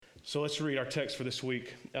So let's read our text for this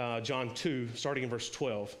week, John 2, starting in verse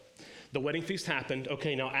 12. The wedding feast happened.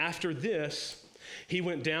 Okay, now after this, he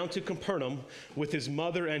went down to Capernaum with his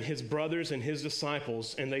mother and his brothers and his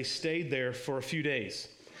disciples, and they stayed there for a few days.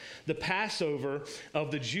 The Passover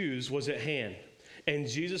of the Jews was at hand, and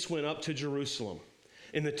Jesus went up to Jerusalem.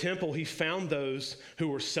 In the temple, he found those who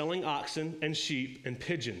were selling oxen and sheep and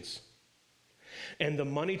pigeons, and the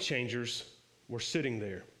money changers were sitting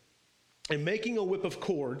there. And making a whip of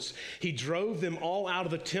cords, he drove them all out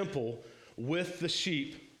of the temple with the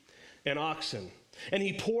sheep and oxen. And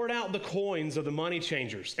he poured out the coins of the money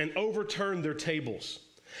changers and overturned their tables.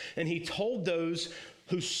 And he told those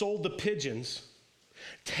who sold the pigeons,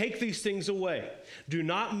 "Take these things away. Do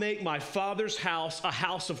not make my Father's house a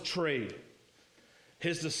house of trade."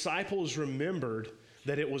 His disciples remembered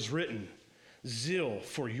that it was written, "Zeal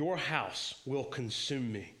for your house will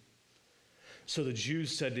consume me." So the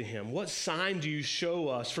Jews said to him, "What sign do you show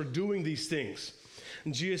us for doing these things?"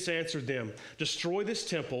 And Jesus answered them, "Destroy this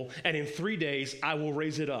temple, and in 3 days I will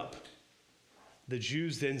raise it up." The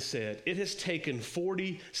Jews then said, "It has taken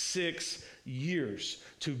 46 years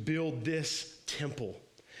to build this temple,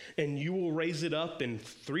 and you will raise it up in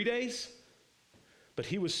 3 days?" But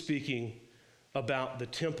he was speaking about the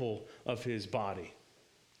temple of his body.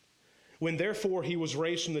 When therefore he was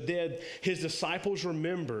raised from the dead, his disciples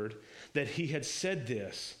remembered that he had said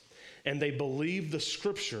this, and they believed the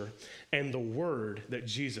scripture and the word that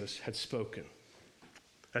Jesus had spoken.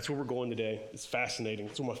 That's where we're going today. It's fascinating.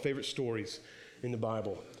 It's one of my favorite stories in the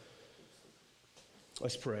Bible.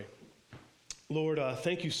 Let's pray. Lord,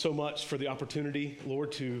 thank you so much for the opportunity,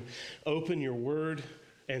 Lord, to open your word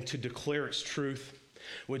and to declare its truth.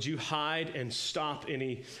 Would you hide and stop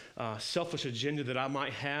any selfish agenda that I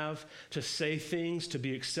might have to say things to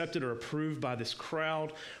be accepted or approved by this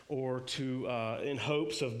crowd, or to in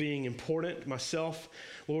hopes of being important myself?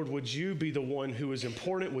 Lord, would you be the one who is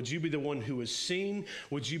important? Would you be the one who is seen?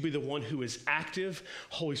 Would you be the one who is active?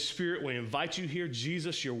 Holy Spirit, we invite you here.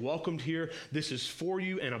 Jesus, you're welcomed here. This is for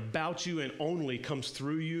you and about you and only comes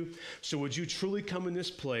through you. So would you truly come in this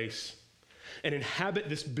place and inhabit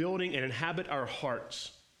this building and inhabit our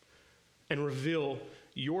hearts and reveal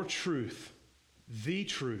your truth, the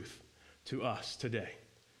truth, to us today.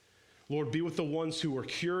 Lord, be with the ones who are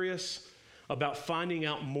curious about finding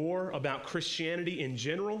out more about Christianity in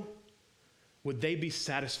general. Would they be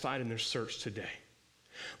satisfied in their search today?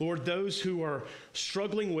 Lord, those who are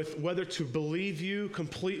struggling with whether to believe you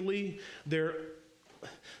completely, they're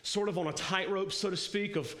sort of on a tightrope, so to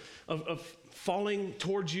speak, of falling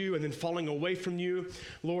towards you and then falling away from you.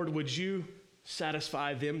 Lord, would you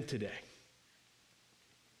satisfy them today?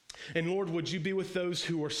 And Lord, would you be with those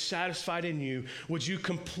who are satisfied in you? Would you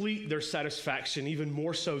complete their satisfaction even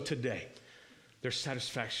more so today? Their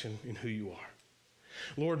satisfaction in who you are.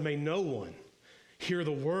 Lord, may no one hear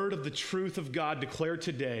the word of the truth of God declared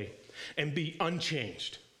today and be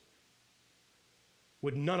unchanged.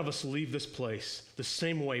 Would none of us leave this place the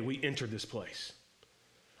same way we entered this place?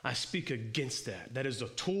 I speak against that. That is a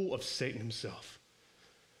tool of Satan himself.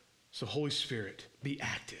 So Holy Spirit, be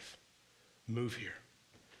active. Move here.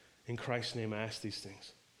 In Christ's name, I ask these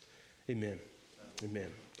things. Amen.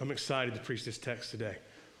 Amen. I'm excited to preach this text today.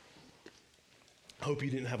 I hope you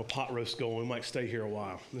didn't have a pot roast going. We might stay here a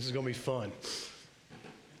while. This is going to be fun.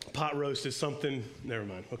 Pot roast is something, never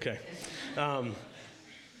mind. Okay.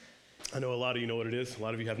 I know a lot of you know what it is. A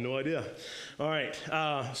lot of you have no idea. All right.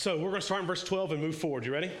 So we're going to start in verse 12 and move forward.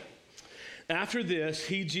 You ready? After this,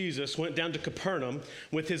 he, Jesus, went down to Capernaum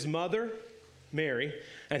with his mother, Mary,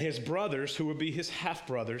 and his brothers, who would be his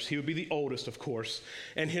half-brothers. He would be the oldest, of course,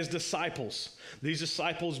 and his disciples. These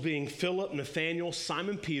disciples being Philip, Nathanael,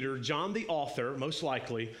 Simon Peter, John the author, most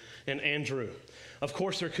likely, and Andrew. Of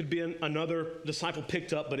course, there could be another disciple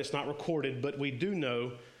picked up, but it's not recorded. But we do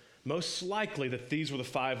know most likely that these were the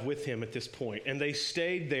five with him at this point. And they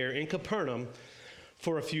stayed there in Capernaum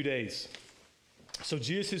for a few days. So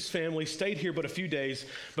Jesus' family stayed here but a few days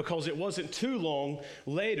because it wasn't too long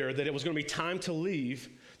later that it was going to be time to leave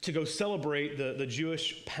to go celebrate the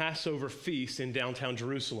Jewish Passover feast in downtown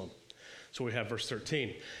Jerusalem. So we have verse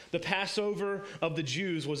 13. The Passover of the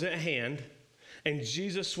Jews was at hand, and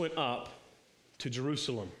Jesus went up to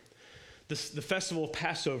Jerusalem. The festival of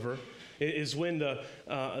Passover is when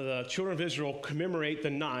the children of Israel commemorate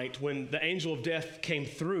the night when the angel of death came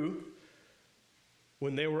through,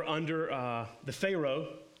 when they were under the Pharaoh,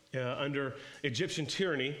 under Egyptian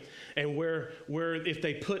tyranny, and where if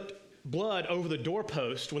they put blood over the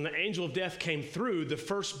doorpost, when the angel of death came through, the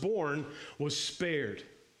firstborn was spared.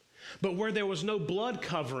 But where there was no blood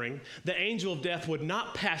covering, the angel of death would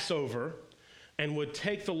not pass over and would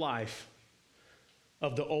take the life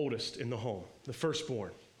of the oldest in the home, the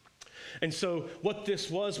firstborn. And so what this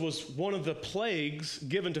was one of the plagues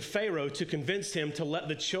given to Pharaoh to convince him to let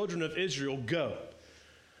the children of Israel go,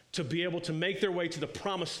 to be able to make their way to the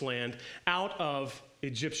promised land out of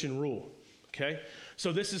Egyptian rule, okay?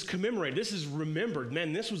 So this is commemorated. This is remembered.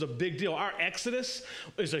 Man, this was a big deal. Our Exodus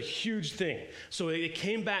is a huge thing. So it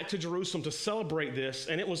came back to Jerusalem to celebrate this,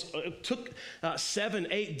 and it took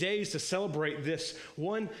 7-8 days to celebrate this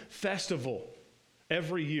one festival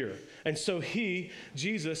every year. And so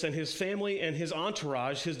Jesus, and his family and his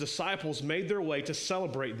entourage, his disciples, made their way to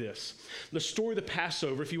celebrate this. The story of the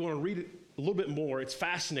Passover, if you want to read it a little bit more, it's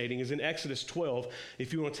fascinating, is in Exodus 12.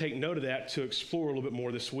 If you want to take note of that to explore a little bit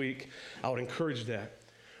more this week, I would encourage that.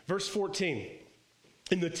 Verse 14,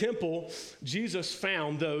 in the temple, Jesus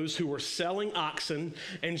found those who were selling oxen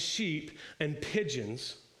and sheep and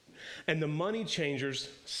pigeons, and the money changers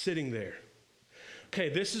sitting there. Okay,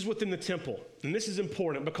 this is within the temple, and this is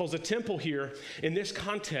important because the temple here, in this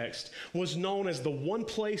context, was known as the one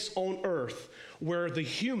place on earth where the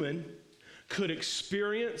human could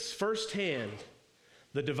experience firsthand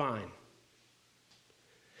the divine.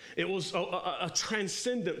 It was a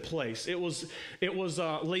transcendent place. It was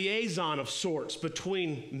a liaison of sorts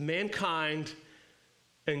between mankind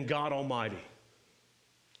and God Almighty.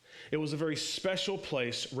 It was a very special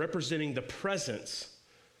place representing the presence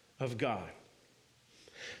of God.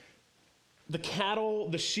 The cattle,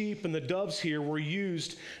 the sheep, and the doves here were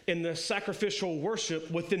used in the sacrificial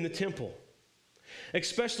worship within the temple.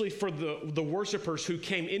 Especially for the worshipers who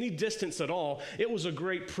came any distance at all, it was a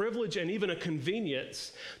great privilege and even a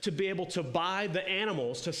convenience to be able to buy the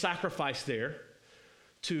animals to sacrifice there,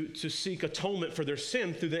 to seek atonement for their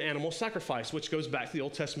sin through the animal sacrifice, which goes back to the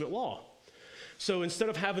Old Testament law. So instead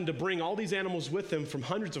of having to bring all these animals with them from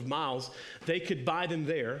hundreds of miles, they could buy them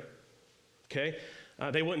there, okay?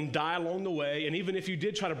 They wouldn't die along the way, and even if you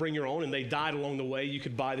did try to bring your own and they died along the way, you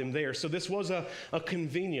could buy them there. So this was a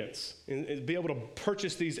convenience, and be able to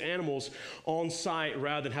purchase these animals on site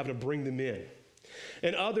rather than having to bring them in.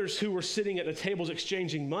 And others who were sitting at the tables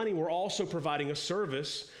exchanging money were also providing a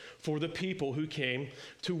service for the people who came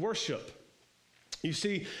to worship. You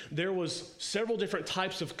see, there was several different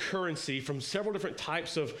types of currency from several different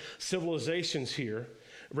types of civilizations here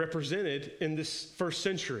represented in this first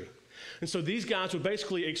century. And so these guys would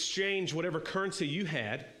basically exchange whatever currency you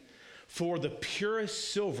had for the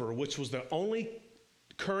purest silver, which was the only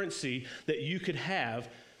currency that you could have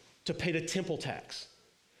to pay the temple tax.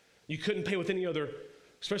 You couldn't pay with any other,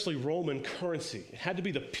 especially Roman currency. It had to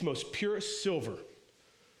be the most purest silver,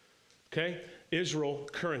 okay? Israel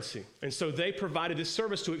currency. And so they provided this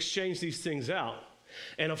service to exchange these things out.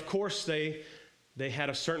 And of course, they had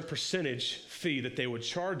a certain percentage fee that they would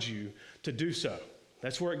charge you to do so.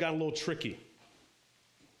 That's where it got a little tricky.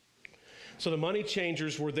 So the money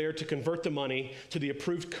changers were there to convert the money to the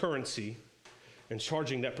approved currency and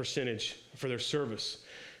charging that percentage for their service.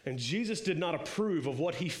 And Jesus did not approve of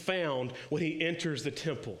what he found when he enters the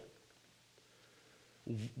temple.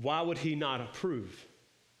 Why would he not approve?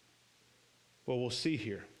 Well, we'll see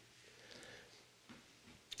here.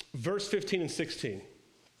 Verse 15 and 16.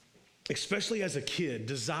 Especially as a kid,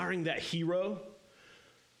 desiring that hero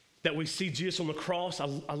that we see Jesus on the cross. I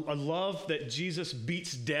love that Jesus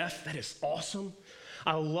beats death. That is awesome.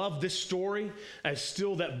 I love this story as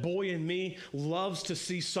still that boy in me loves to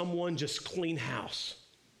see someone just clean house,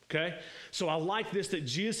 okay? So I like this, that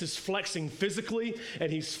Jesus is flexing physically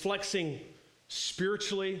and he's flexing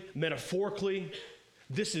spiritually, metaphorically.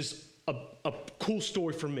 This is a cool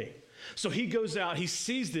story for me. So he goes out, he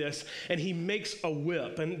sees this, and he makes a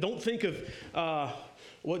whip. And don't think of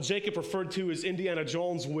what Jacob referred to as Indiana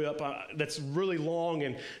Jones whip that's really long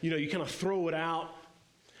and, you kind of throw it out.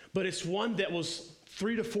 But it's one that was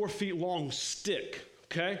 3 to 4 feet long stick,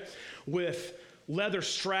 okay, with leather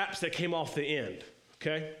straps that came off the end,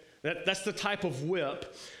 okay? That's the type of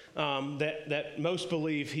whip that most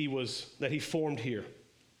believe that he formed here.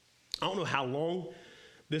 I don't know how long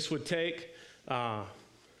this would take. I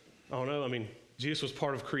don't know. I mean, Jesus was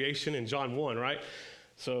part of creation in John 1, right?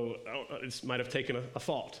 So it might have taken a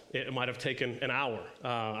thought. It might have taken an hour.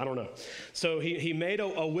 I don't know. So he made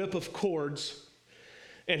a whip of cords,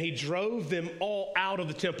 and he drove them all out of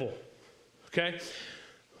the temple, okay?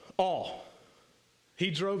 All.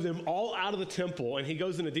 He drove them all out of the temple, and he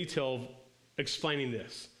goes into detail of explaining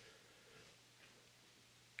this.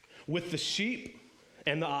 With the sheep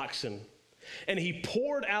and the oxen. And he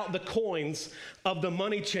poured out the coins of the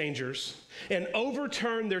money changers and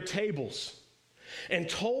overturned their tables and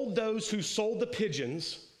told those who sold the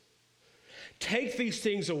pigeons, "Take these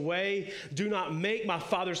things away. Do not make my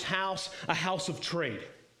Father's house a house of trade."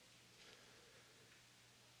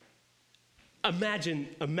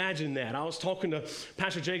 Imagine that. I was talking to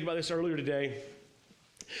Pastor Jake about this earlier today.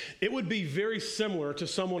 It would be very similar to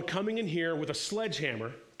someone coming in here with a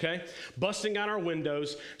sledgehammer, okay, busting out our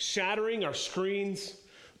windows, shattering our screens,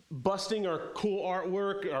 busting our cool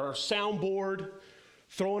artwork, our soundboard,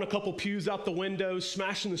 throwing a couple pews out the windows,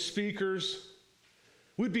 smashing the speakers.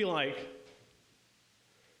 We'd be like,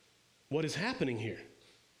 what is happening here?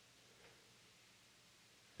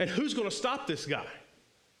 And who's going to stop this guy?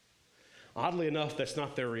 Oddly enough, that's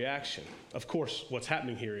not their reaction. Of course, what's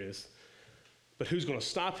happening here is, but who's going to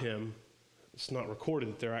stop him? It's not recorded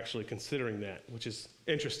that they're actually considering that, which is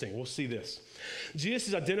interesting. We'll see this. Jesus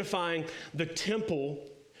is identifying the temple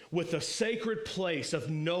with a sacred place of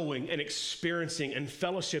knowing and experiencing and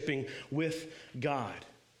fellowshipping with God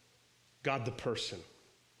the person.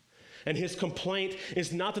 And his complaint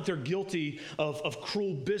is not that they're guilty of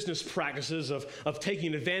cruel business practices, of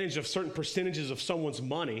taking advantage of certain percentages of someone's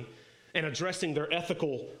money and addressing their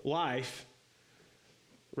ethical life.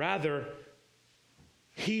 Rather,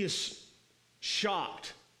 he is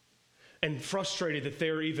shocked and frustrated that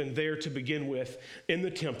they're even there to begin with in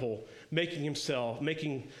the temple, making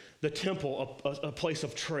the temple a place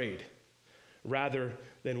of trade rather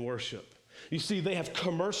than worship. You see, they have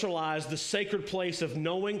commercialized the sacred place of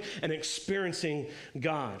knowing and experiencing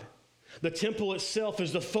God. The temple itself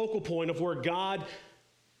is the focal point of where God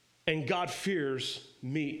and God-fears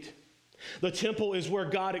meet. The temple is where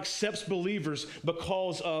God accepts believers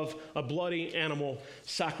because of a bloody animal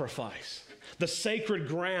sacrifice. The sacred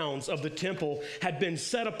grounds of the temple had been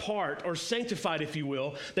set apart, or sanctified, if you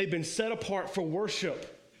will. They'd been set apart for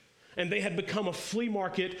worship, and they had become a flea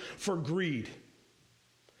market for greed.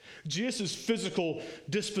 Jesus' physical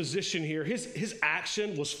disposition here, his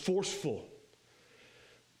action was forceful,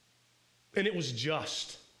 and it was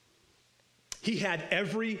just. He had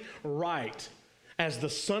every right as the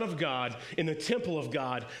Son of God in the temple of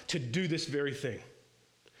God to do this very thing.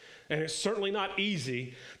 And it's certainly not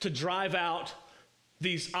easy to drive out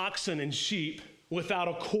these oxen and sheep without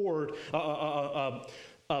a cord, a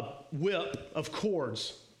whip of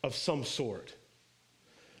cords of some sort.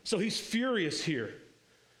 So he's furious here,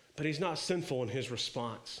 but he's not sinful in his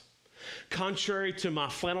response. Contrary to my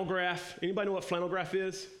flannel graph, anybody know what flannel graph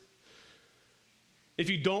is? If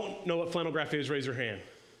you don't know what flannel graph is, raise your hand.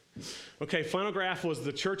 Okay, flannel graph was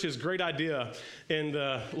the church's great idea in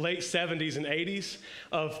the late 70s and 80s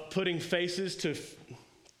of putting faces to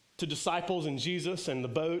disciples and Jesus and the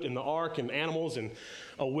boat and the ark and animals and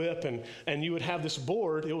a whip, and you would have this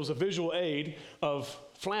board. It was a visual aid of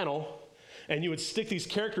flannel, and you would stick these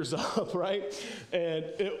characters up, right? And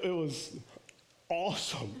it was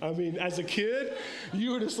awesome. I mean, as a kid,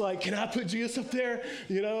 you were just like, can I put Jesus up there?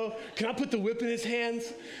 You know, can I put the whip in his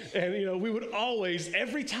hands? And, you know, we would always,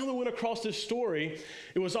 every time we went across this story,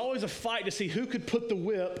 it was always a fight to see who could put the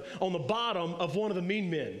whip on the bottom of one of the mean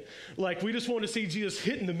men. Like, we just wanted to see Jesus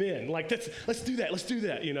hitting the men. Like, let's do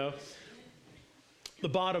that, you know. The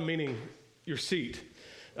bottom meaning your seat,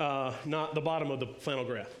 not the bottom of the flannel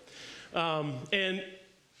graph. And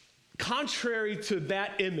contrary to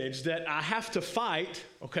that image that I have to fight,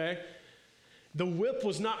 okay, the whip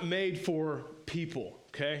was not made for people,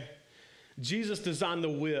 okay? Jesus designed the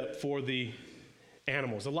whip for the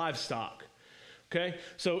animals, the livestock, okay?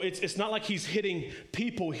 So it's not like he's hitting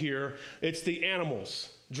people here. It's the animals,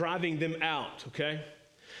 driving them out, okay?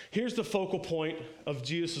 Here's the focal point of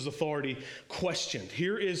Jesus' authority questioned.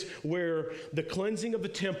 Here is where the cleansing of the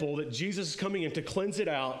temple that Jesus is coming in to cleanse it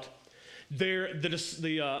out.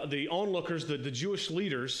 The onlookers, the Jewish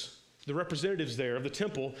leaders, the representatives there of the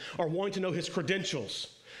temple, are wanting to know his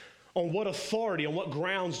credentials. On what authority, on what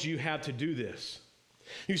grounds do you have to do this?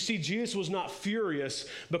 You see, Jesus was not furious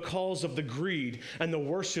because of the greed and the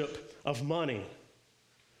worship of money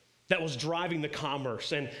that was driving the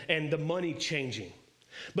commerce and the money changing.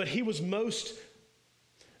 But he was most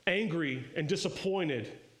angry and disappointed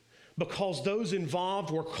because those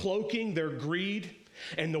involved were cloaking their greed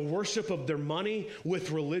and the worship of their money with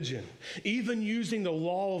religion, even using the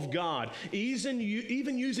law of God, even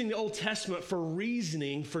using the Old Testament for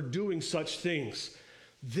reasoning for doing such things.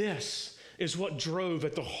 This is what drove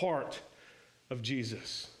at the heart of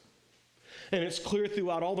Jesus. And it's clear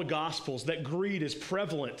throughout all the Gospels that greed is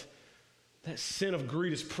prevalent. That sin of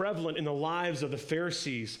greed is prevalent in the lives of the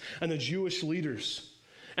Pharisees and the Jewish leaders.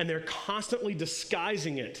 And they're constantly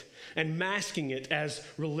disguising it and masking it as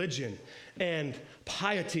religion and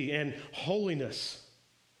piety and holiness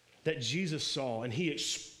that Jesus saw, and he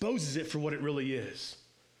exposes it for what it really is.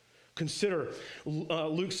 Consider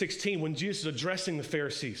Luke 16 when Jesus is addressing the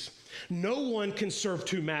Pharisees. No one can serve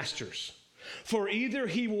two masters, For either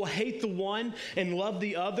he will hate the one and love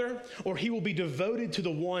the other, or he will be devoted to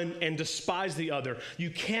the one and despise the other. You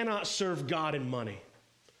cannot serve God and money.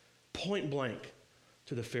 Point blank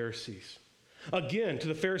to the Pharisees. Again, to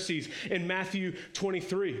the Pharisees in Matthew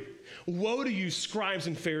 23. Woe to you, scribes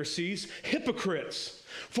and Pharisees, hypocrites!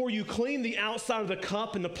 For you clean the outside of the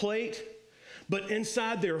cup and the plate, but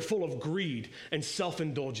inside they are full of greed and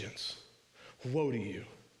self-indulgence. Woe to you.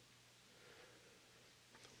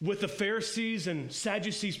 With the Pharisees and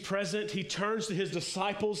Sadducees present, he turns to his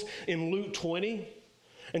disciples in Luke 20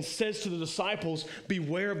 and says to the disciples,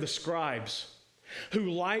 beware of the scribes who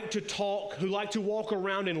like to walk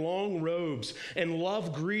around in long robes and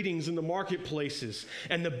love greetings in the marketplaces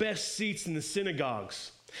and the best seats in the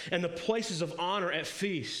synagogues and the places of honor at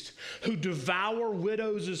feast, who devour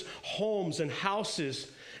widows' homes and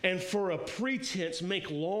houses and for a pretense make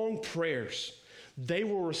long prayers. They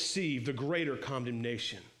will receive the greater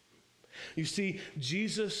condemnation. You see,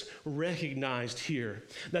 Jesus recognized here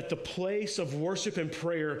that the place of worship and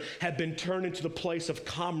prayer had been turned into the place of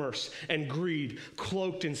commerce and greed,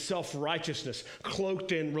 cloaked in self-righteousness,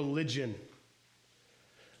 cloaked in religion.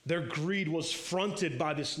 Their greed was fronted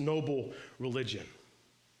by this noble religion.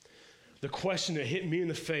 The question that hit me in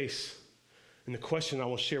the face, and the question I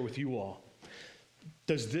will share with you all,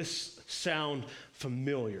 does this sound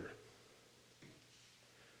familiar?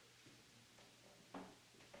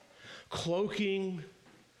 Cloaking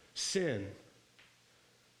sin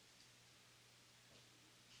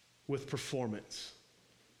with performance,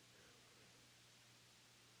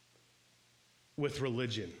 with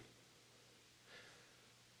religion,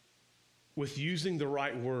 with using the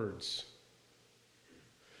right words,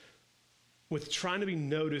 with trying to be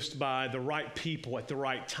noticed by the right people at the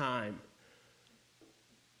right time,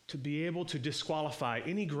 to be able to disqualify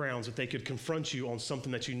any grounds that they could confront you on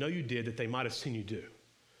something that you know you did that they might have seen you do.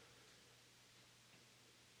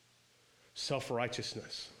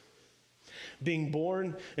 Self-righteousness. Being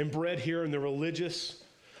born and bred here in the religious,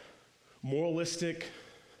 moralistic,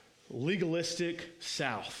 legalistic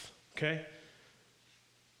South, okay?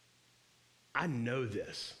 I know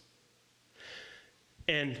this.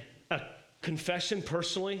 And a confession,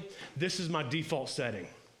 personally, this is my default setting.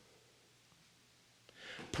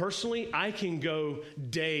 Personally, I can go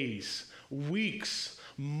days, weeks,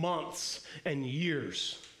 months, and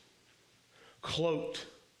years cloaked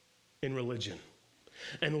in religion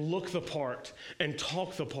and look the part and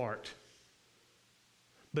talk the part.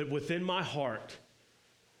 But within my heart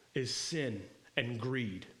is sin and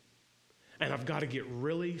greed. And I've got to get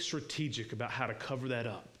really strategic about how to cover that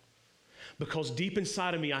up. Because deep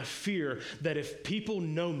inside of me, I fear that if people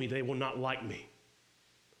know me, they will not like me.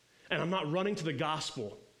 And I'm not running to the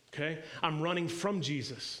gospel, okay? I'm running from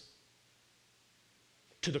Jesus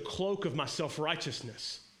to the cloak of my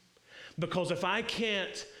self-righteousness. Because if I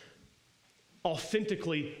can't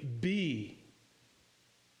authentically be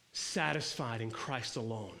satisfied in Christ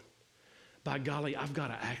alone, by golly, I've got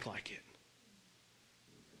to act like it.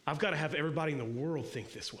 I've got to have everybody in the world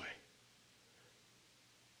think this way.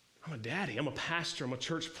 I'm a daddy, I'm a pastor, I'm a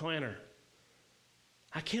church planner.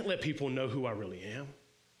 I can't let people know who I really am.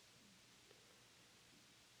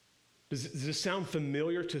 Does this sound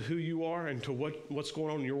familiar to who you are and to what's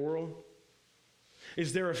going on in your world?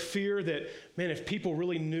 Is there a fear that, man, if people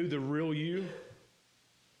really knew the real you,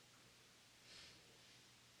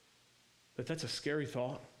 that's a scary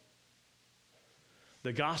thought?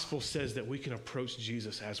 The gospel says that we can approach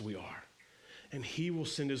Jesus as we are, and he will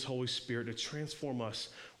send his Holy Spirit to transform us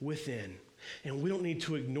within. And we don't need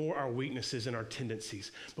to ignore our weaknesses and our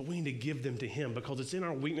tendencies, but we need to give them to him, because it's in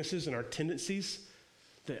our weaknesses and our tendencies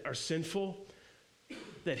that are sinful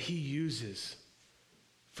that he uses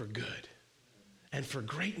for good and for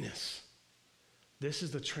greatness. This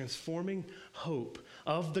is the transforming hope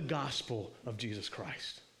of the gospel of Jesus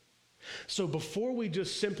Christ. So before we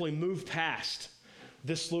just simply move past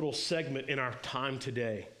this little segment in our time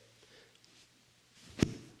today,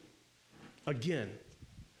 again,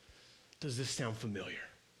 does this sound familiar?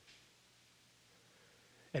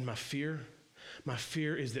 And my fear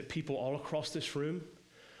is that people all across this room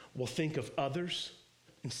will think of others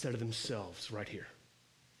instead of themselves right here.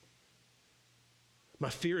 My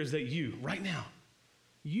fear is that you, right now,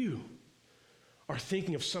 you are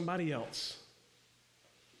thinking of somebody else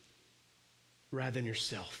rather than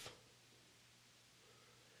yourself.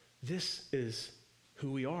 This is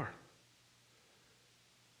who we are,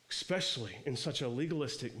 especially in such a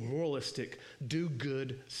legalistic, moralistic,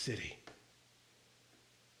 do-good city.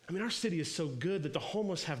 I mean, our city is so good that the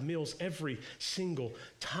homeless have meals every single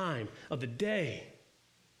time of the day.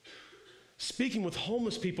 Speaking with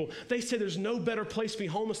homeless people, they say there's no better place to be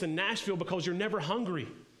homeless than Nashville because you're never hungry.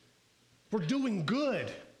 We're doing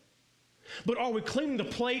good. But are we cleaning the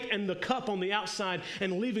plate and the cup on the outside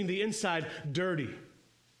and leaving the inside dirty?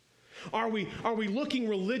 Are we looking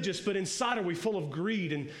religious, but inside are we full of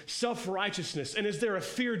greed and self-righteousness? And is there a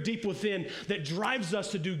fear deep within that drives us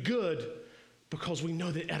to do good because we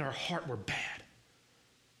know that at our heart we're bad?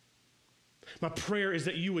 My prayer is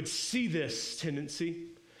that you would see this tendency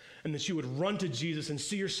and that you would run to Jesus and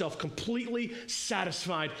see yourself completely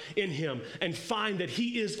satisfied in him and find that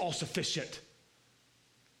he is all sufficient,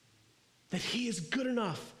 that he is good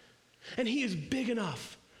enough and he is big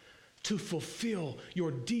enough to fulfill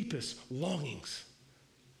your deepest longings.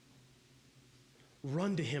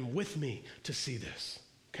 Run to him with me to see this,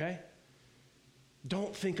 okay?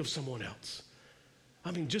 Don't think of someone else.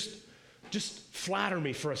 I mean, just flatter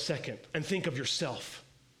me for a second and think of yourself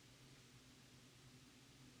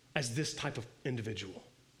as this type of individual.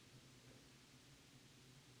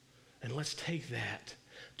 And let's take that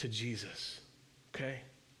to Jesus, okay?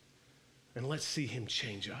 And let's see him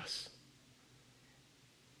change us.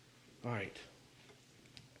 All right.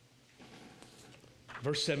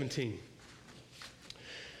 Verse 17.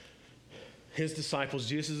 His disciples,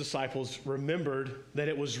 Jesus' disciples, remembered that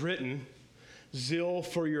it was written, zeal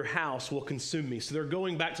for your house will consume me. So they're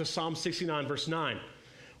going back to Psalm 69, verse 9,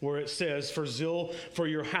 where it says, for zeal for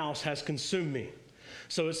your house has consumed me.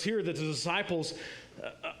 So it's here that the disciples,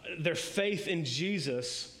 their faith in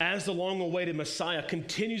Jesus as the long-awaited Messiah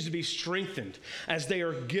continues to be strengthened as they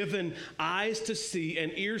are given eyes to see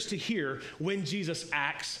and ears to hear when Jesus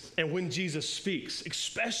acts and when Jesus speaks,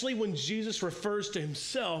 especially when Jesus refers to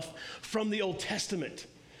himself from the Old Testament.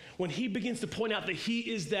 When he begins to point out that he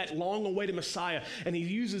is that long-awaited Messiah and he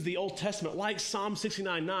uses the Old Testament like Psalm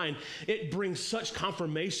 69:9, it brings such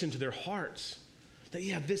confirmation to their hearts that,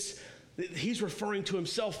 yeah, he's referring to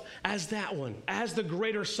himself as that one, as the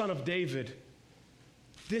greater son of David.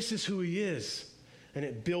 This is who he is, and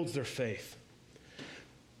it builds their faith.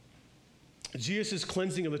 Jesus'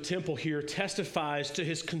 cleansing of the temple here testifies to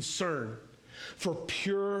his concern for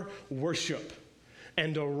pure worship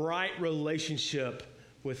and a right relationship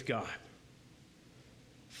with God.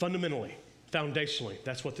 Fundamentally, foundationally,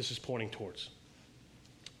 that's what this is pointing towards.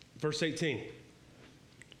 Verse 18.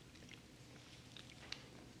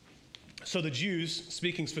 So the Jews,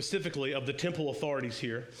 speaking specifically of the temple authorities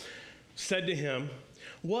here, said to him,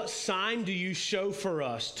 what sign do you show for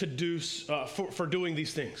us to do for doing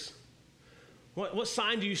these things? What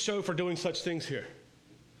sign do you show for doing such things here?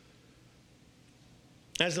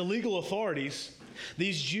 As the legal authorities,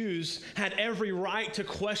 these Jews had every right to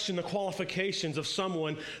question the qualifications of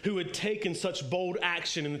someone who had taken such bold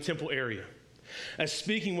action in the temple area. As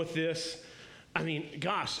speaking with this, I mean,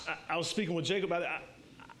 gosh, I was speaking with Jacob about it.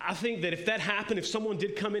 I think that if that happened, if someone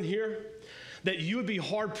did come in here, that you would be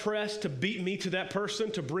hard-pressed to beat me to that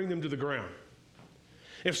person to bring them to the ground.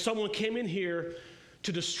 If someone came in here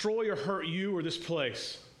to destroy or hurt you or this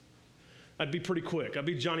place, I'd be pretty quick. I'd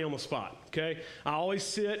be Johnny on the spot, okay? I always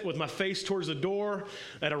sit with my face towards the door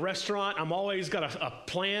at a restaurant. I'm always got a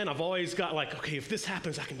plan. I've always got like, okay, if this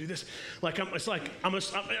happens, I can do this. It's like I'm a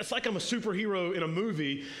superhero in a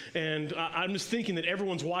movie, and I'm just thinking that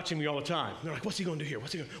everyone's watching me all the time. They're like, what's he going to do here?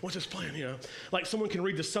 What's his plan? You know, like someone can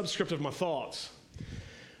read the subscript of my thoughts.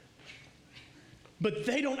 But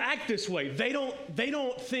they don't act this way. They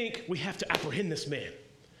don't think we have to apprehend this man.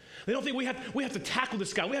 They don't think we have to tackle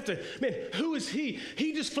this guy. Man, who is he?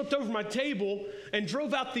 He just flipped over my table and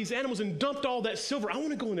drove out these animals and dumped all that silver. I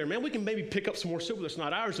want to go in there, man. We can maybe pick up some more silver that's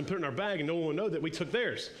not ours and put it in our bag and no one will know that we took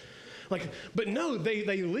theirs. But no,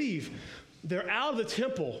 they leave. They're out of the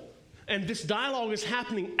temple and this dialogue is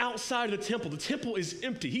happening outside of the temple. The temple is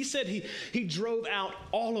empty. He said he drove out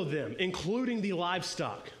all of them, including the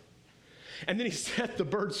livestock. And then he set the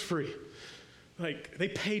birds free. Like, they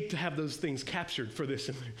paid to have those things captured for this.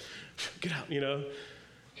 And get out, you know.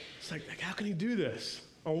 It's like, how can he do this?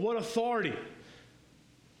 On what authority?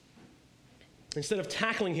 Instead of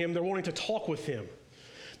tackling him, they're wanting to talk with him.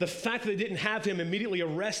 The fact that they didn't have him immediately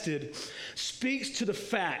arrested speaks to the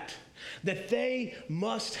fact that they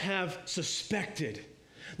must have suspected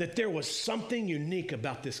that there was something unique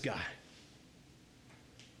about this guy.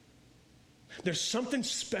 There's something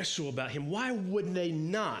special about him. Why would they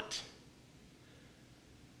not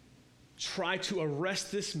try to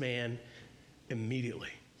arrest this man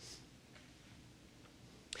immediately?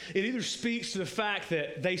 It either speaks to the fact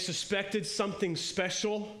that they suspected something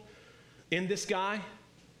special in this guy,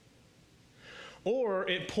 or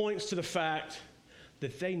it points to the fact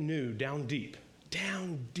that they knew down deep,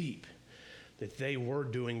 that they were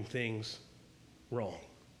doing things wrong.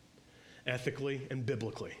 ethically and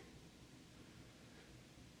biblically.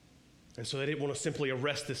 And so they didn't want to simply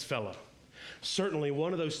arrest this fellow. Certainly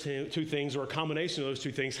one of those two things, or a combination of those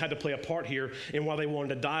two things, had to play a part here in why they wanted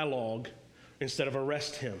to dialogue instead of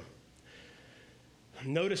arrest him.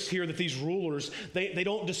 Notice here that these rulers, they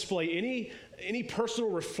don't display any personal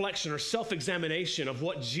reflection or self-examination of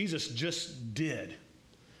what Jesus just did.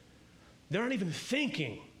 They're not even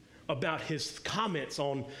thinking about his comments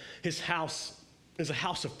on his house as a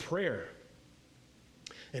house of prayer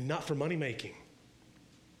and not for money making.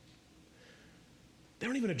 They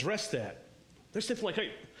don't even address that. They're simply like,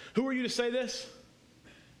 hey, who are you to say this?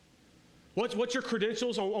 What's your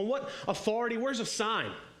credentials? On what authority? Where's a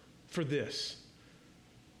sign for this?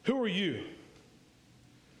 Who are you?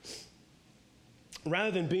 Rather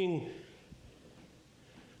than being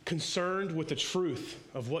concerned with the truth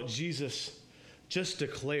of what Jesus just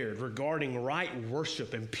declared regarding right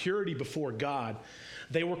worship and purity before God,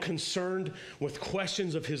 they were concerned with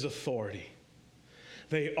questions of his authority.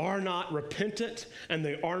 They are not repentant and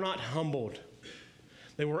they are not humbled.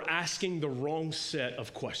 They were asking the wrong set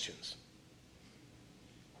of questions.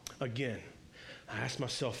 Again, I ask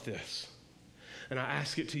myself this, and I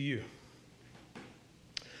ask it to you.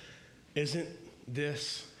 Isn't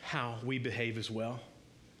this how we behave as well?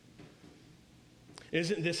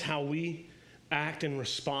 Isn't this how we act and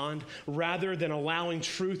respond? Rather than allowing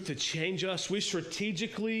truth to change us, we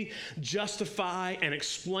strategically justify and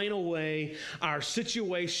explain away our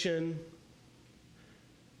situation,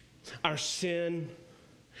 our sin.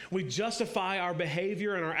 We justify our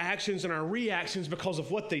behavior and our actions and our reactions because of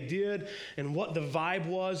what they did and what the vibe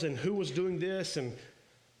was and who was doing this, and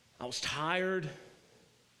I was tired.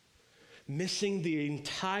 Missing the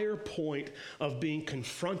entire point of being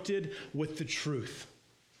confronted with the truth.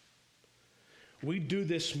 We do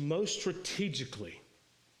this most strategically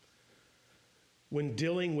when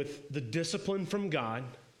dealing with the discipline from God,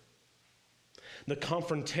 the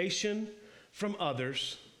confrontation from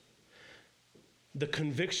others, the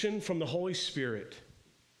conviction from the Holy Spirit,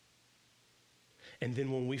 and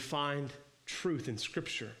then when we find truth in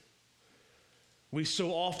Scripture. We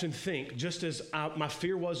so often think, just as my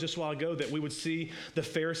fear was just a while ago, that we would see the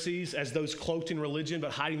Pharisees as those cloaked in religion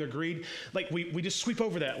but hiding their greed. Like we just sweep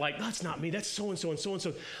over that, like, that's not me, that's so-and-so and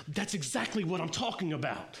so-and-so. That's exactly what I'm talking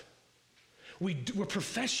about. We're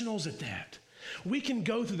professionals at that. We can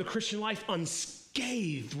go through the Christian life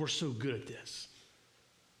unscathed. We're so good at this.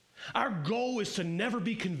 Our goal is to never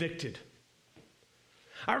be convicted.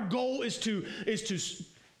 Our goal is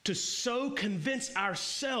to so convince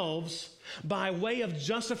ourselves by way of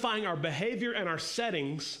justifying our behavior and our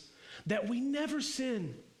settings that we never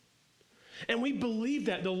sin. And we believe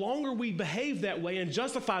that the longer we behave that way and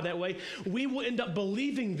justify that way, we will end up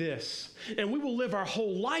believing this. And we will live our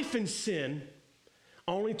whole life in sin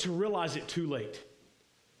only to realize it too late.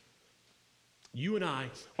 You and I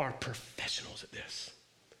are professionals at this.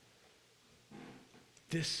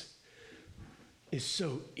 This is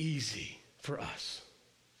so easy for us,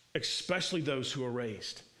 especially those who are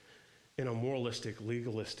raised in a moralistic,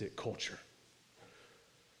 legalistic culture.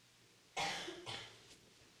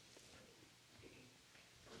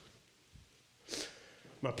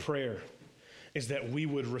 My prayer is that we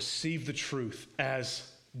would receive the truth,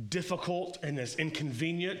 as difficult and as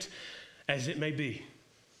inconvenient as it may be,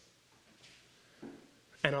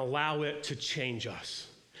 and allow it to change us.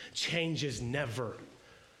 Change is never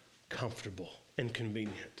comfortable and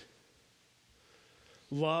convenient.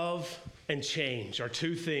 Love and change are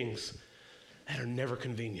two things that are never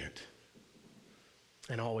convenient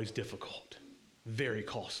and always difficult, very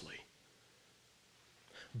costly.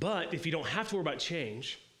 But if you don't have to worry about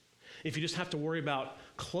change, if you just have to worry about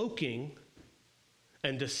cloaking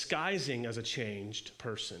and disguising as a changed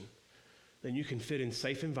person, then you can fit in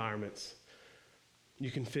safe environments,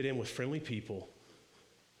 you can fit in with friendly people,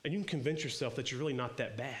 and you can convince yourself that you're really not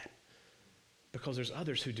that bad, because there's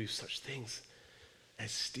others who do such things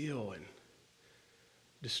as steal and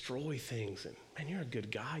destroy things. And man, you're a good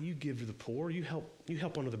guy. You give to the poor. You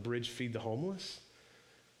help under the bridge feed the homeless.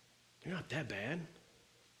 You're not that bad.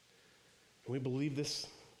 And we believe this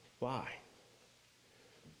lie.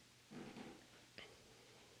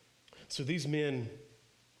 So these men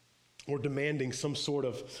were demanding some sort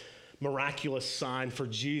of miraculous sign for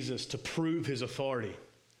Jesus to prove his authority.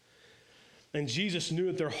 And Jesus knew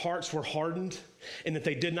that their hearts were hardened and that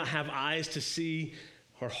they did not have eyes to see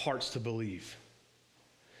or hearts to believe.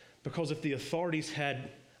 Because if the authorities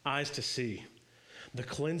had eyes to see, the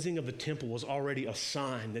cleansing of the temple was already a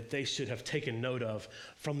sign that they should have taken note of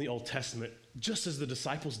from the Old Testament, just as the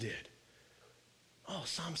disciples did. Oh,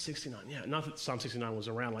 Psalm 69. Yeah, not that Psalm 69 was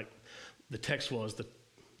around like the text was.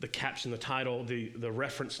 The the caption, the title, the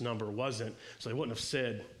reference number wasn't, so they wouldn't have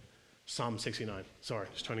said Psalm 69. Sorry,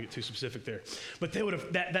 just trying to get too specific there. But they would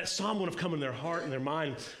have, that psalm would have come in their heart and their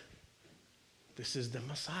mind. This is the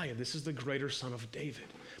Messiah. This is the greater son of David.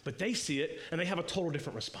 But they see it, and they have a total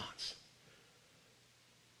different response.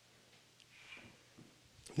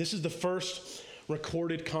 This is the first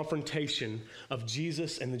recorded confrontation of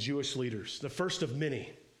Jesus and the Jewish leaders, the first of many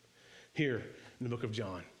here in the book of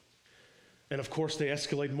John. And of course, they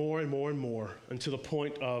escalate more and more and more until the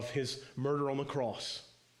point of his murder on the cross.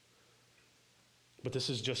 But this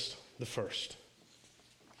is just the first.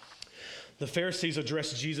 The Pharisees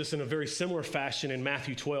addressed Jesus in a very similar fashion in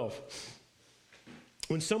Matthew 12.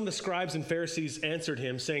 When some of the scribes and Pharisees answered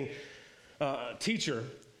him, saying, Teacher,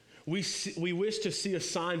 we wish to see a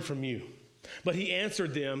sign from you. But he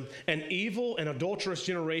answered them, An evil and adulterous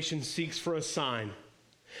generation seeks for a sign,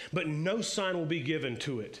 but no sign will be given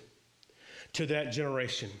to that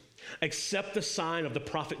generation, except the sign of the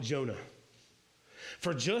prophet Jonah.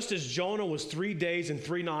 For just as Jonah was 3 days and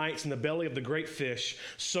 3 nights in the belly of the great fish,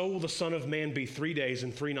 so will the Son of Man be 3 days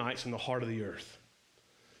and 3 nights in the heart of the earth.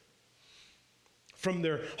 From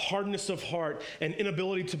their hardness of heart and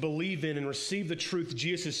inability to believe in and receive the truth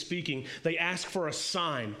Jesus is speaking, they ask for a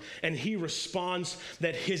sign, and he responds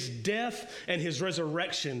that his death and his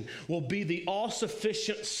resurrection will be the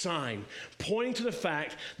all-sufficient sign, pointing to the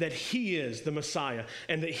fact that he is the Messiah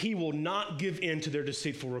and that he will not give in to their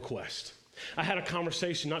deceitful request. I had a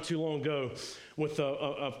conversation not too long ago with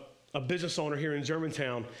a business owner here in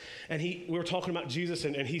Germantown, and we were talking about Jesus,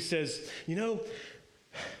 and he says, you know,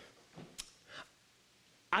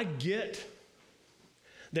 I get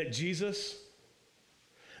that Jesus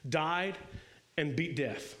died and beat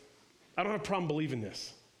death. I don't have a problem believing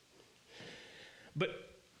this. But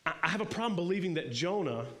I have a problem believing that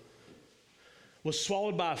Jonah was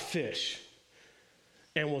swallowed by a fish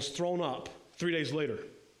and was thrown up 3 days later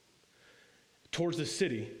towards the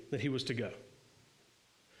city that he was to go.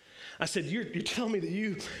 I said, you're telling me that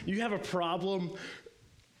you have a problem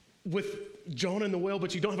with Jonah in the whale,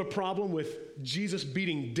 but you don't have a problem with Jesus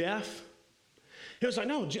beating death? He was like,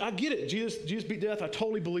 no, I get it. Jesus beat death. I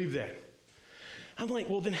totally believe that. I'm like,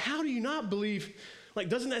 well, then how do you not believe? Like,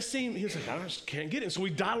 doesn't that seem? He was like, I just can't get it. And so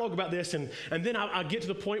we dialogue about this, and then I get to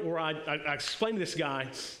the point where I explain to this guy,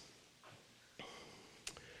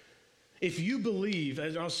 if you believe,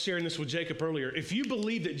 as I was sharing this with Jacob earlier, if you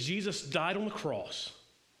believe that Jesus died on the cross,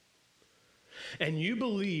 and you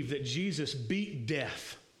believe that Jesus beat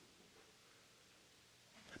death,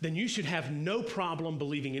 then you should have no problem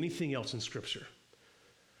believing anything else in Scripture,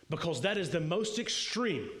 because that is the most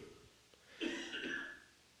extreme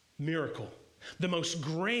miracle, the most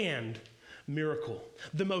grand miracle,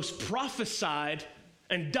 the most prophesied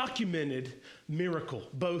and documented miracle,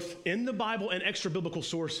 both in the Bible and extra biblical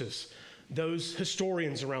sources, those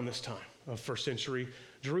historians around this time of first century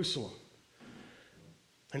Jerusalem.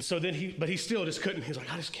 And so then he still just couldn't. He's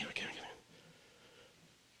like, I just can't.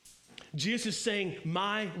 Jesus is saying,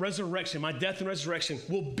 my resurrection, my death and resurrection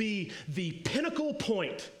will be the pinnacle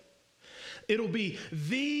point. It'll be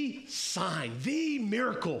the sign, the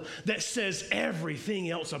miracle that says everything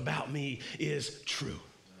else about me is true.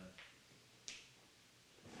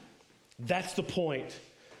 That's the point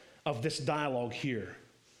of this dialogue here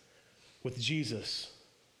with Jesus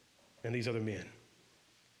and these other men.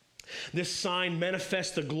 This sign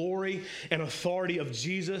manifests the glory and authority of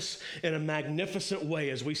Jesus in a magnificent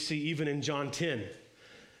way, as we see even in John 10.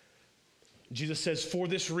 Jesus says, for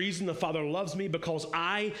this reason the Father loves me, because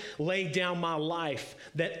I lay down my life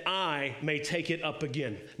that I may take it up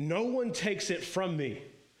again. No one takes it from me,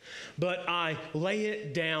 but I lay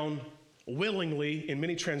it down willingly. In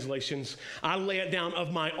many translations, I lay it down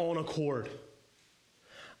of my own accord.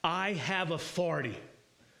 I have authority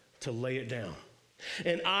to lay it down,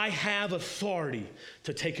 and I have authority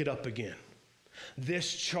to take it up again.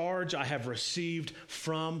 This charge I have received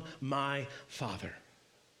from my Father.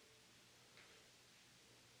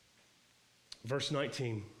 Verse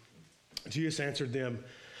 19, Jesus answered them,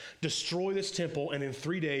 destroy this temple, and in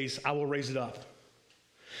 3 days I will raise it up.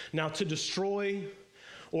 Now, to destroy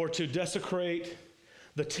or to desecrate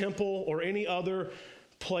the temple or any other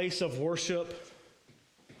place of worship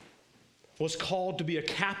was called to be a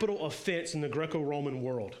capital offense in the Greco-Roman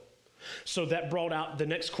world. So that brought out the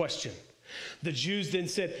next question. The Jews then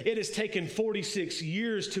said, it has taken 46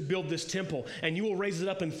 years to build this temple, and you will raise it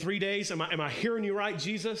up in 3 days. Am I hearing you right,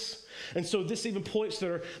 Jesus? And so this even points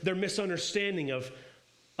to their misunderstanding of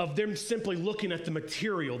them simply looking at the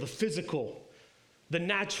material, the physical, the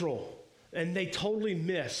natural, and they totally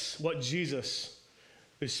miss what Jesus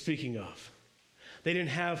is speaking of. They didn't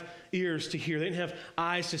have ears to hear. They didn't have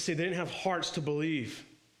eyes to see. They didn't have hearts to believe.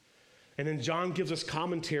 And then John gives us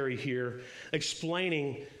commentary here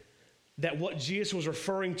explaining that what Jesus was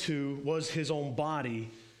referring to was his own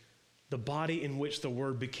body, the body in which the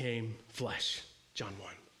Word became flesh. John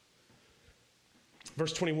 1.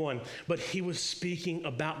 Verse 21, but he was speaking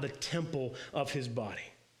about the temple of his body,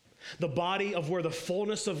 the body of where the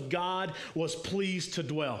fullness of God was pleased to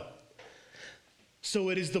dwell. So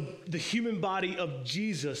it is the human body of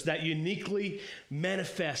Jesus that uniquely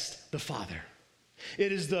manifests the Father.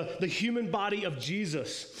 It is the human body of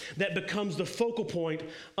Jesus that becomes the focal point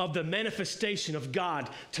of the manifestation of God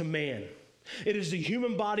to man. It is the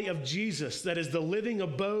human body of Jesus that is the living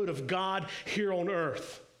abode of God here on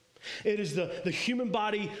earth. It is the human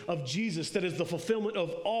body of Jesus that is the fulfillment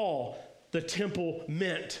of all the temple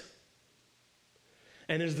meant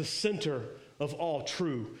and is the center of all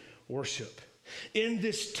true worship. In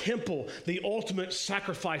this temple, the ultimate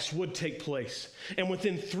sacrifice would take place. And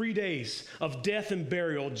within 3 days of death and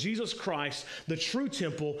burial, Jesus Christ, the true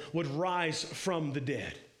temple, would rise from the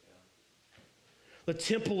dead. The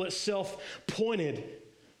temple itself pointed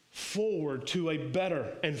forward to a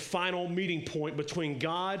better and final meeting point between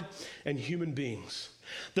God and human beings.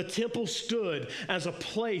 The temple stood as a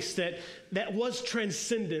place that was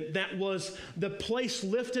transcendent, that was the place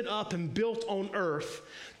lifted up and built on earth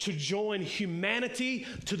to join humanity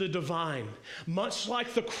to the divine. Much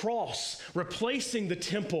like the cross replacing the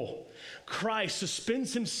temple, Christ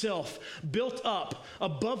suspends himself built up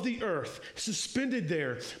above the earth, suspended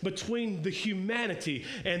there between the humanity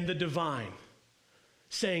and the divine,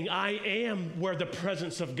 saying, I am where the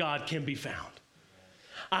presence of God can be found.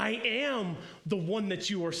 I am the one that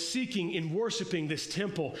you are seeking in worshiping this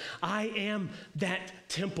temple. I am that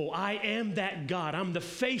temple. I am that God. I'm the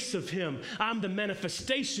face of him. I'm the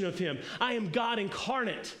manifestation of him. I am God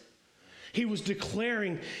incarnate. He was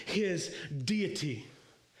declaring his deity.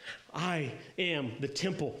 I am the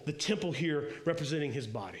temple here representing his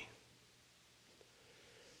body.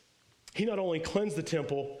 He not only cleansed the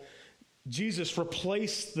temple, Jesus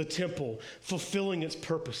replaced the temple, fulfilling its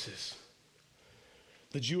purposes.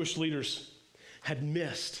 The Jewish leaders had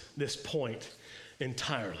missed this point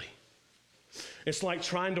entirely. It's like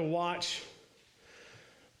trying to watch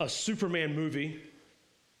a Superman movie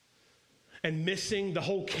and missing the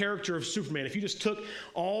whole character of Superman. If you just took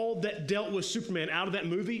all that dealt with Superman out of that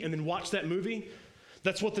movie and then watched that movie,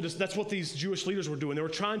 that's what these Jewish leaders were doing. They were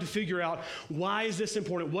trying to figure out, why is this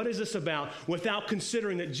important? What is this about? Without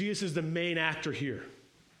considering that Jesus is the main actor here.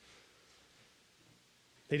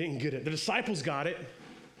 They didn't get it. The disciples got it,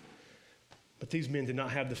 but these men did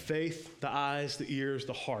not have the faith, the eyes, the ears,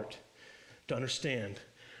 the heart to understand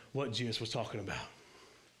what Jesus was talking about.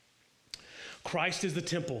 Christ is the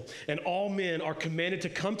temple, and all men are commanded to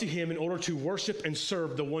come to him in order to worship and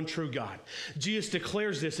serve the one true God. Jesus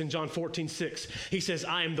declares this in John 14:6. He says,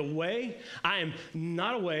 I am the way, I am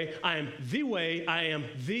not a way, I am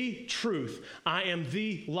the truth, I am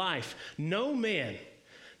the life. No man,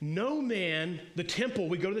 the temple,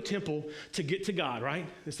 we go to the temple to get to God, right?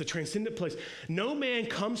 It's the transcendent place. No man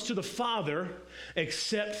comes to the Father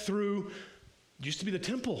except through, used to be the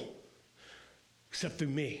temple, except through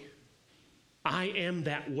me. I am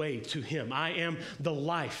that way to him. I am the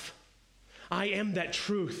life. I am that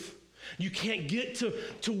truth. You can't get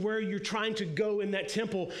to where you're trying to go in that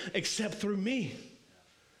temple except through me.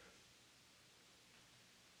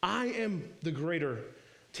 I am the greater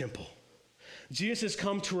temple. Jesus has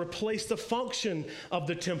come to replace the function of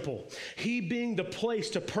the temple, he being the place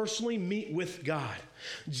to personally meet with God.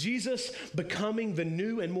 Jesus becoming the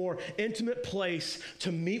new and more intimate place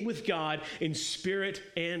to meet with God in spirit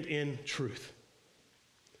and in truth.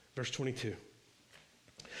 Verse 22.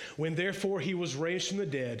 When therefore he was raised from the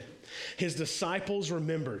dead, his disciples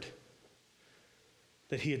remembered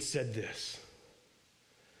that he had said this,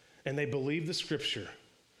 and they believed the scripture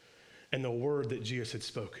and the word that Jesus had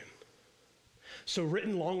spoken. So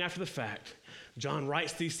written long after the fact, John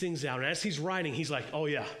writes these things out. And as he's writing, he's like, oh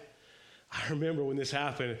yeah, I remember when this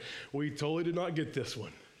happened. We totally did not get this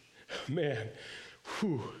one. Man,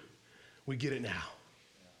 we get it now.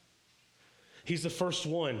 He's the first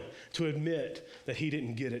one to admit that he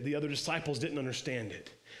didn't get it. The other disciples didn't understand it.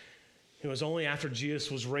 It was only after Jesus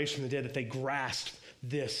was raised from the dead that they grasped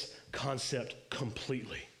this concept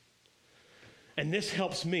completely. And this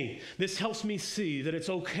helps me. This helps me see that it's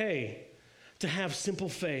okay to have simple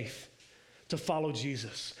faith, to follow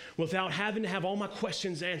Jesus without having to have all my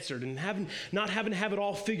questions answered and not having to have it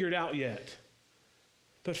all figured out yet,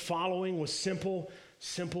 but following with simple,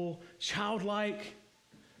 childlike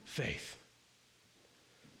faith.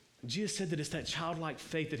 Jesus said that it's that childlike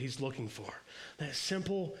faith that he's looking for. That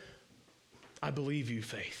simple, I believe you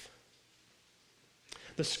faith.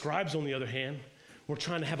 The scribes, on the other hand, were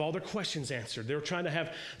trying to have all their questions answered. They were trying to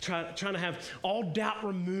have all doubt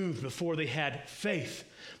removed before they had faith.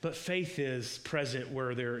 But faith is present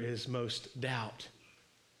where there is most doubt.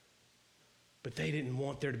 But they didn't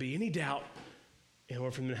want there to be any doubt in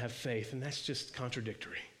order for them to have faith, and that's just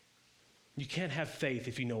contradictory. You can't have faith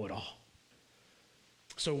if you know it all.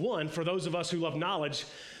 So one, for those of us who love knowledge,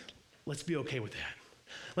 let's be okay with that.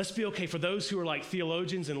 Let's be okay for those who are like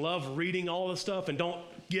theologians and love reading all this stuff and don't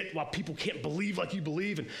get why people can't believe like you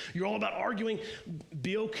believe and you're all about arguing.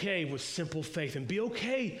 Be okay with simple faith and be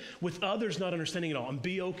okay with others not understanding it all, and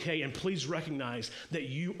be okay, and please recognize that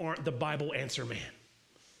you aren't the Bible answer man.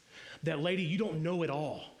 That lady, you don't know it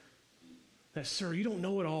all. That sir, you don't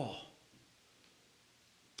know it all.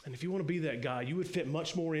 And if you want to be that guy, you would fit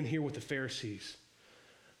much more in here with the Pharisees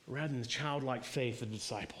rather than the childlike faith of the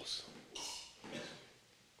disciples.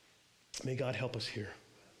 May God help us here.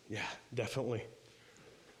 Yeah, definitely.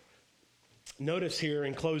 Notice here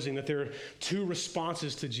in closing that there are two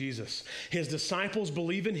responses to Jesus. His disciples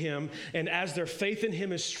believe in him, and as their faith in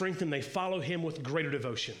him is strengthened, they follow him with greater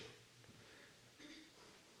devotion.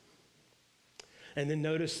 And then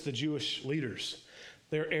notice the Jewish leaders.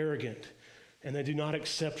 They're arrogant, and they do not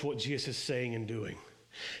accept what Jesus is saying and doing.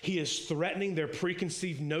 He is threatening their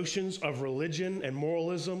preconceived notions of religion and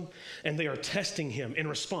moralism, and they are testing him in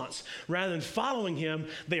response. Rather than following him,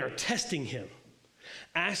 they are testing him,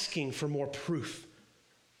 asking for more proof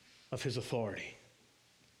of his authority.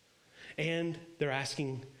 And they're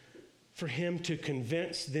asking for him to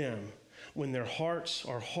convince them when their hearts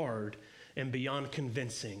are hard and beyond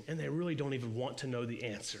convincing, and they really don't even want to know the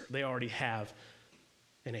answer. They already have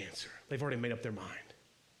an answer. They've already made up their mind.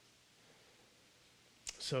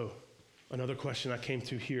 So, another question I came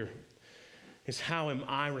to here is, how am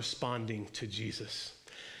I responding to Jesus?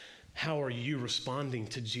 How are you responding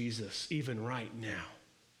to Jesus even right now?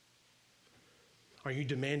 Are you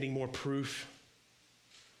demanding more proof?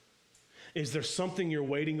 Is there something you're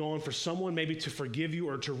waiting on for someone maybe to forgive you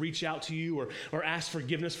or to reach out to you or ask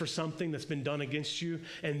forgiveness for something that's been done against you,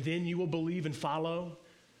 and then you will believe and follow?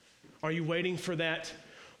 Are you waiting for that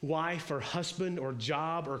wife or husband or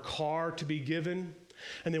job or car to be given?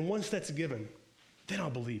 And then once that's given, then I'll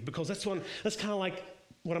believe, because that's kind of like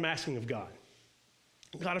what I'm asking of God.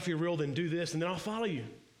 God, if you're real, then do this, and then I'll follow you.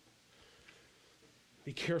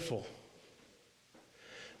 Be careful.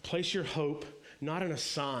 Place your hope not in a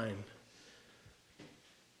sign,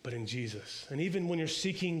 but in Jesus. And even when you're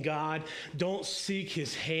seeking God, don't seek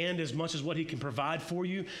his hand as much as what he can provide for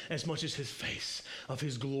you, as much as his face, of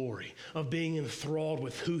his glory, of being enthralled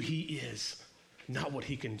with who he is, not what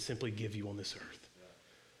he can simply give you on this earth.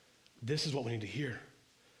 This is what we need to hear.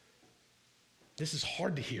 This is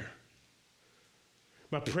hard to hear.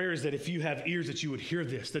 My prayer is that if you have ears, that you would hear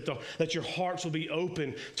this, that your hearts will be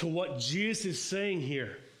open to what Jesus is saying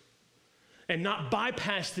here, and not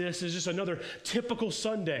bypass this as just another typical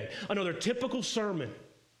Sunday, another typical sermon.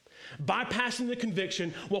 Bypassing the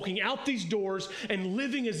conviction, walking out these doors, and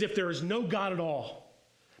living as if there is no God at all.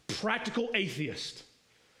 Practical atheist.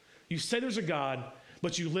 You say there's a God,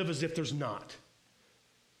 but you live as if there's not.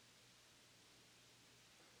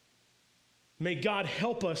 May God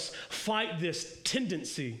help us fight this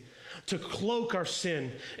tendency to cloak our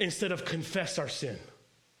sin instead of confess our sin.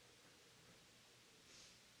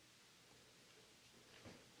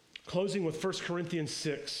 Closing with 1 Corinthians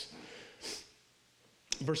 6,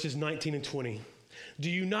 verses 19 and 20.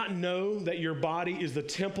 Do you not know that your body is the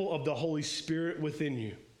temple of the Holy Spirit within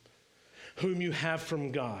you, whom you have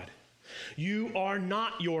from God? You are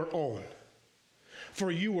not your own,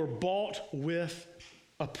 for you were bought with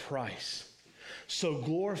a price. So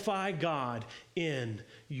glorify God in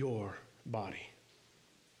your body.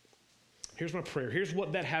 Here's my prayer. Here's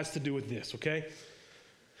what that has to do with this, okay?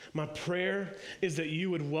 My prayer is that you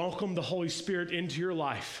would welcome the Holy Spirit into your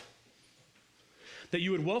life. That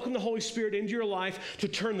you would welcome the Holy Spirit into your life to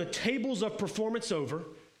turn the tables of performance over,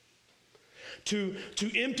 to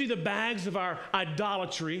empty the bags of our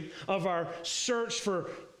idolatry, of our search for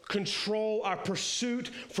control, our pursuit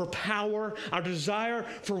for power, our desire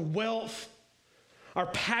for wealth, our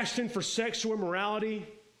passion for sexual immorality,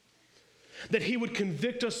 that he would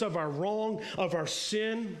convict us of our wrong, of our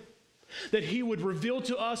sin, that he would reveal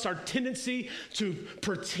to us our tendency to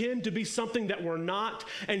pretend to be something that we're not,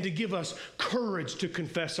 and to give us courage to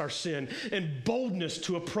confess our sin and boldness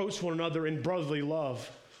to approach one another in brotherly love.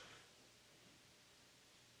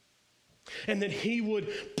 And that he would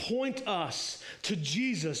point us to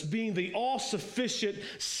Jesus being the all-sufficient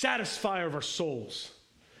satisfier of our souls.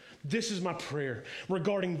 This is my prayer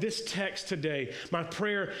regarding this text today. My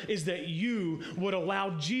prayer is that you would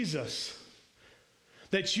allow Jesus,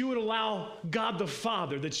 that you would allow God the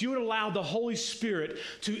Father, that you would allow the Holy Spirit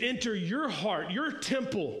to enter your heart, your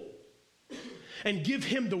temple, and give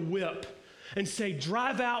him the whip and say,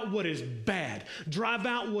 drive out what is bad, drive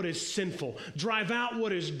out what is sinful, drive out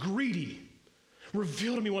what is greedy.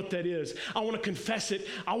 Reveal to me what that is. I want to confess it.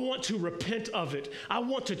 I want to repent of it. I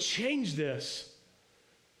want to change this.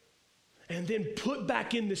 And then put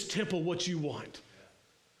back in this temple what you want.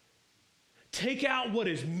 Take out what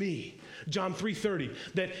is me. John 3:30,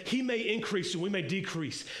 that he may increase and we may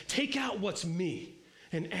decrease. Take out what's me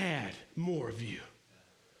and add more of you.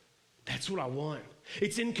 That's what I want.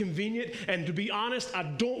 It's inconvenient, and to be honest, I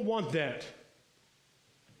don't want that.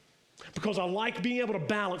 Because I like being able to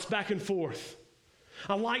balance back and forth.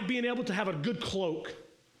 I like being able to have a good cloak.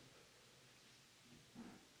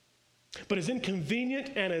 But as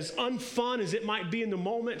inconvenient and as unfun as it might be in the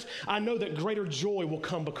moment, I know that greater joy will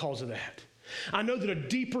come because of that. I know that a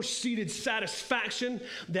deeper seated satisfaction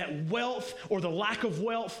that wealth or the lack of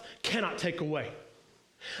wealth cannot take away.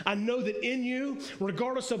 I know that in you,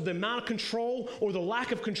 regardless of the amount of control or the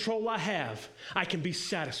lack of control I have, I can be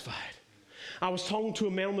satisfied. I was talking to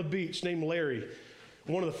a man on the beach named Larry,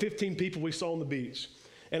 one of the 15 people we saw on the beach.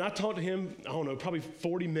 And I talked to him, I don't know, probably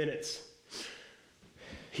 40 minutes.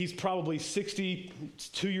 He's probably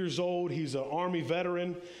 62 years old. He's an Army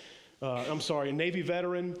veteran. A Navy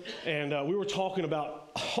veteran. And we were talking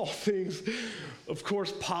about all things, of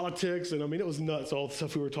course, politics. And I mean, it was nuts, all the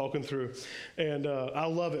stuff we were talking through. And I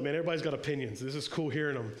love it, man. Everybody's got opinions. This is cool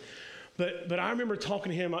hearing them. But I remember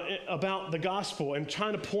talking to him about the gospel and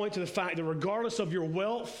trying to point to the fact that regardless of your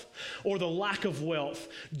wealth or the lack of wealth,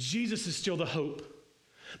 Jesus is still the hope.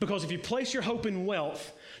 Because if you place your hope in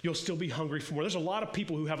wealth, you'll still be hungry for more. There's a lot of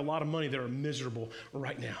people who have a lot of money that are miserable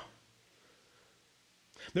right now.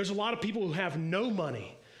 There's a lot of people who have no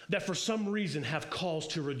money that for some reason have cause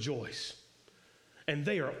to rejoice. And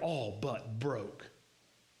they are all but broke.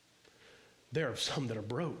 There are some that are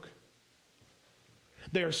broke.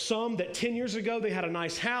 There are some that 10 years ago they had a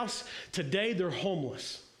nice house. Today they're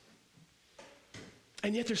homeless.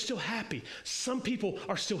 And yet they're still happy. Some people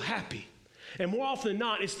are still happy. And more often than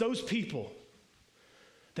not, it's those people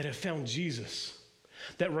that have found Jesus.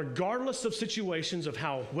 That regardless of situations of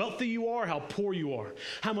how wealthy you are, how poor you are,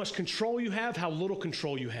 how much control you have, how little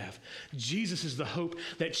control you have, Jesus is the hope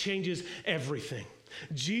that changes everything.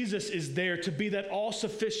 Jesus is there to be that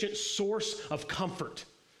all-sufficient source of comfort,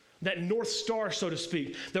 that North Star, so to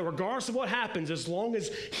speak, that regardless of what happens, as long as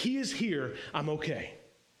he is here, I'm okay.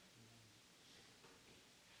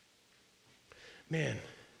 Man,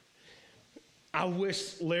 I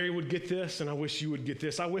wish Larry would get this, and I wish you would get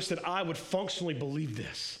this. I wish that I would functionally believe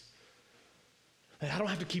this. That I don't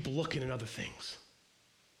have to keep looking at other things.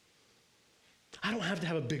 I don't have to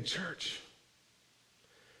have a big church.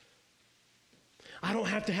 I don't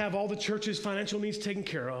have to have all the church's financial needs taken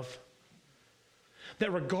care of.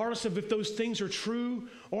 That regardless of if those things are true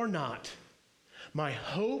or not, my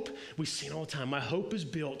hope, we see it all the time, my hope is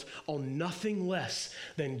built on nothing less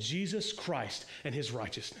than Jesus Christ and his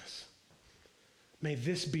righteousness. May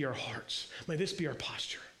this be our hearts. May this be our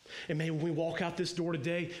posture. And may when we walk out this door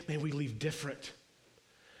today, may we leave different.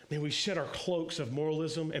 May we shed our cloaks of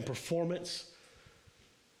moralism and performance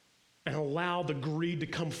and allow the greed to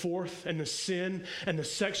come forth and the sin and the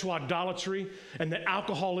sexual idolatry and the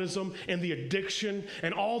alcoholism and the addiction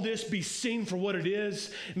and all this be seen for what it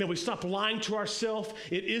is. May we stop lying to ourselves.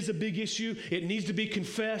 It is a big issue. It needs to be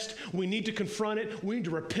confessed. We need to confront it. We need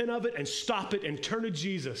to repent of it and stop it and turn to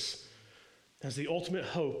Jesus as the ultimate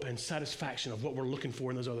hope and satisfaction of what we're looking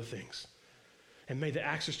for in those other things. And may the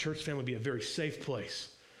Access Church family be a very safe place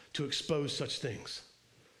to expose such things,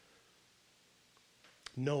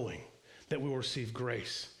 knowing that we will receive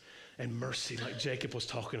grace and mercy like Jacob was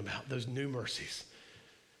talking about, those new mercies.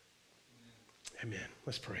 Amen.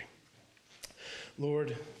 Let's pray.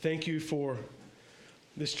 Lord, thank you for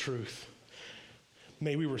this truth.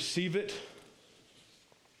 May we receive it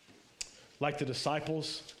like the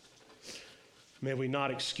disciples. May we not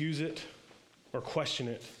excuse it or question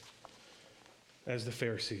it as the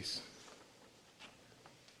Pharisees.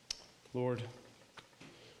 Lord,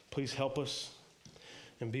 please help us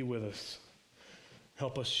and be with us.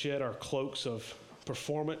 Help us shed our cloaks of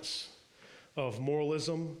performance, of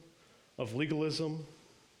moralism, of legalism,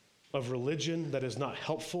 of religion that is not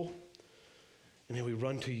helpful. And then we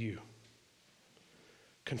run to you.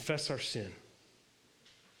 Confess our sin.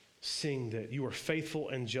 Sing that you are faithful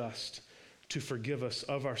and just to forgive us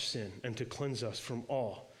of our sin and to cleanse us from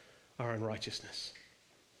all our unrighteousness.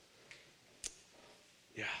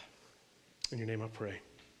 Yeah. In your name I pray.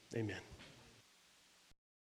 Amen.